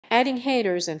Adding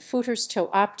headers and footers to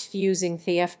opt using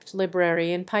the fp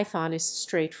library in Python is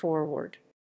straightforward.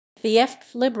 The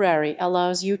fp library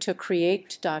allows you to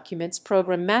create documents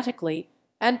programmatically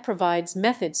and provides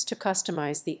methods to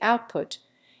customize the output,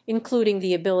 including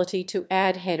the ability to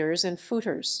add headers and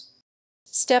footers.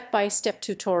 Step-by-step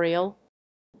tutorial.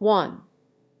 1.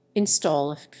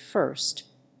 Install fp first.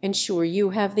 Ensure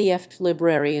you have the fp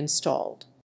library installed.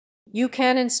 You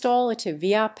can install it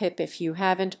via pip if you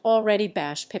haven't already.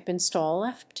 Bash pip install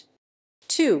fp.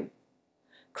 2.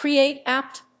 Create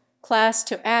apt class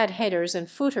to add headers and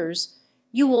footers.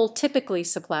 You will typically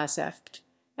subclass fp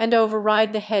and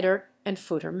override the header and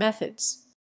footer methods.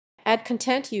 Add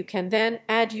content. You can then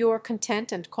add your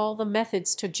content and call the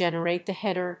methods to generate the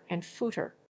header and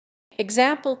footer.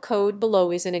 Example code below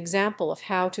is an example of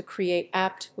how to create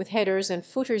apt with headers and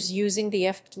footers using the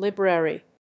fp library.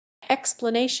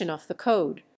 Explanation of the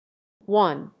code.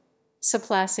 1.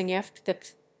 Subclassing fp. The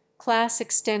class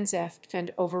extends fp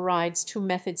and overrides two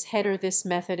methods header. This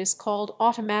method is called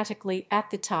automatically at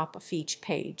the top of each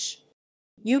page.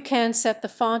 You can set the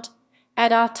font,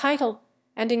 add a title,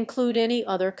 and include any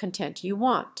other content you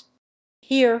want.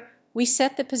 Here, we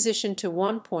set the position to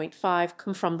 1.5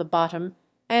 come from the bottom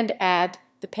and add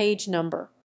the page number.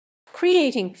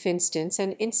 Creating instance,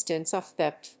 an instance of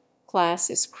that class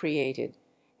is created,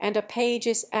 and a page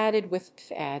is added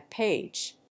with add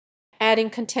page. Adding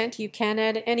content. You can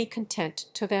add any content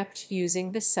to that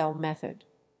using the cell method.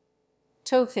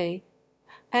 Tofe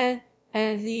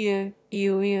and you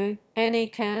any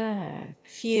can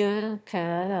feel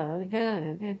can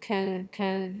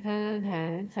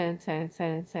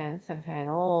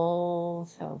all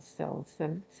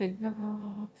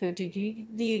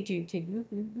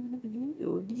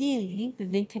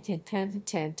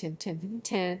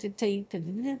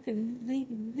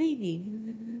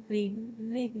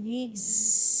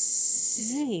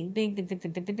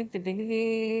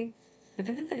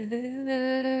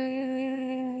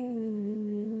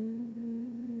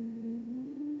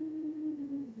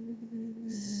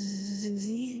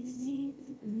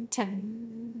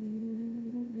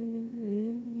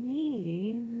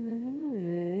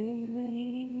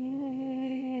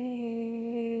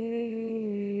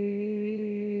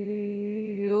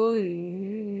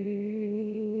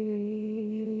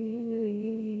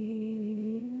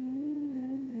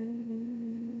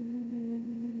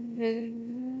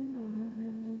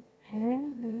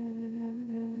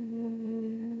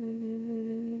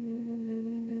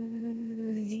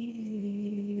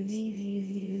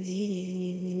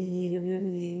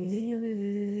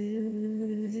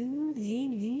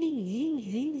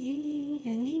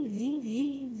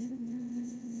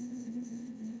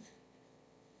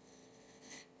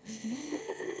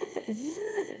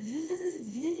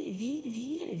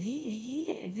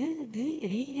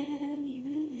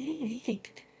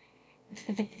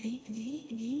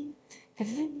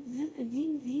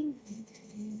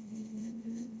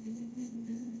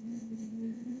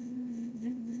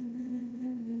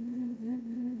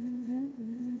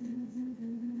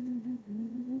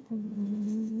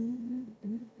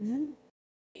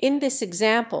In this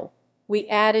example, we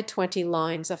added 20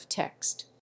 lines of text.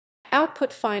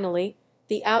 Output. Finally,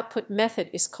 the output method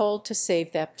is called to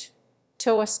save that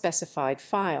to a specified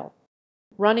file.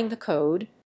 Running the code.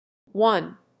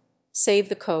 1. Save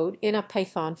the code in a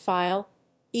Python file,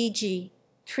 e.g.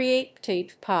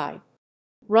 create.py.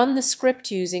 Run the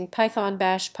script using Python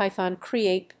bash Python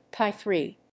create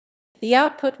py3. The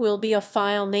output will be a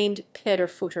file named header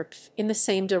footer in the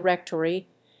same directory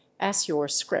as your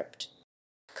script.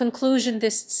 Conclusion.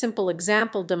 This simple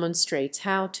example demonstrates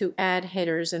how to add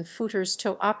headers and footers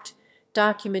to opt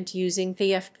document using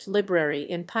the fp library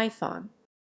in Python.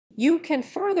 You can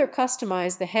further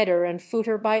customize the header and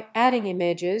footer by adding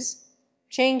images,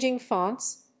 changing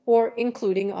fonts, or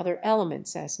including other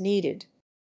elements as needed.